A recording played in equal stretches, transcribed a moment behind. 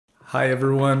Hi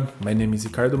everyone, my name is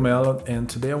Ricardo, and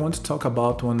today I want to talk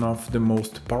about one of the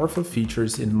most powerful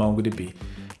features in MongoDB,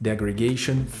 the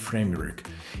Aggregation Framework.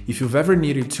 If you've ever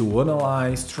needed to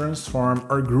analyze, transform,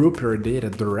 or group your data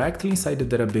directly inside the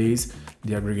database,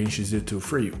 the aggregation is the tool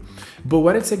for you. But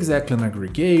what is exactly an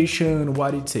aggregation?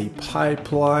 What is a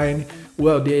pipeline?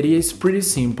 Well, the idea is pretty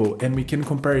simple, and we can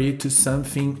compare it to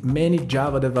something many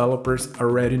Java developers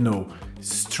already know: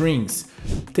 strings.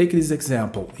 Take this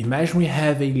example. Imagine we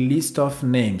have a list of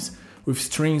names. With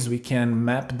strings, we can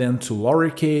map them to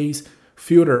lowercase,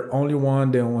 filter only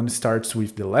one, then one starts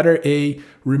with the letter A,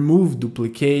 remove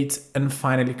duplicates, and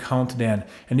finally count them.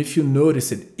 And if you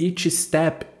notice it, each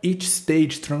step, each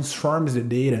stage transforms the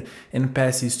data and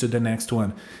passes to the next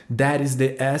one. That is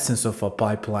the essence of a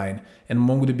pipeline, and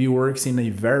MongoDB works in a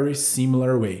very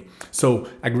similar way. So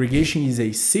aggregation is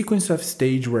a sequence of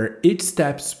stages where each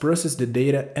step processes the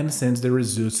data and sends the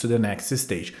results to the next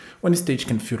stage. One stage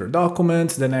can filter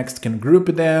documents, the next can group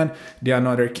them, the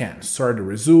another can sort the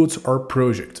results or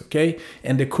projects, okay?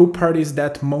 And the cool part is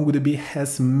that MongoDB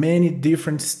has many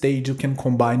different stages you can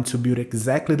combine to build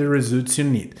exactly the results you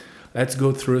need. Let's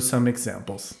go through some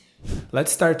examples.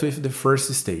 Let's start with the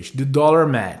first stage, the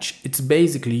 $match. It's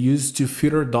basically used to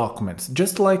filter documents,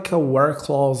 just like a where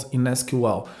clause in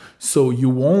SQL. So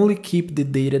you only keep the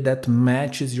data that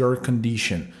matches your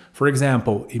condition. For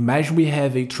example, imagine we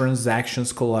have a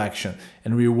transactions collection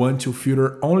and we want to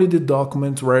filter only the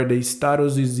documents where the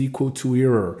status is equal to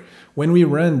error. When we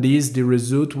run this, the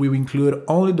result will include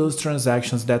only those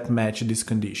transactions that match this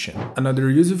condition. Another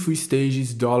useful stage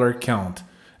is $count.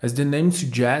 As the name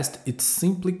suggests, it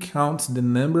simply counts the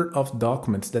number of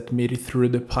documents that made it through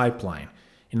the pipeline.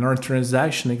 In our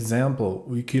transaction example,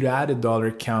 we could add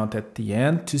a $count at the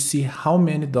end to see how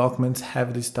many documents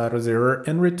have the status error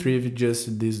and retrieve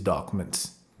just these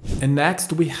documents. And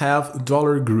next we have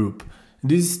 $group.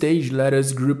 This stage lets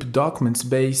us group documents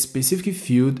by specific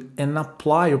field and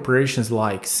apply operations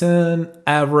like sum,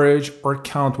 average, or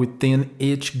count within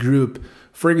each group.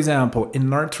 For example,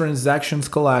 in our transactions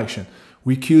collection,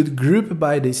 we could group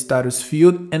by the status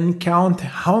field and count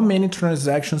how many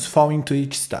transactions fall into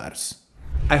each status.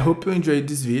 I hope you enjoyed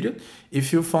this video.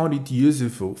 If you found it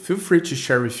useful, feel free to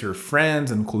share with your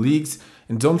friends and colleagues.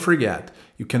 And don't forget,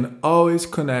 you can always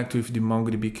connect with the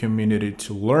MongoDB community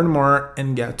to learn more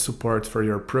and get support for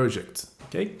your projects.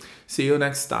 Okay? See you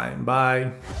next time.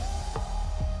 Bye.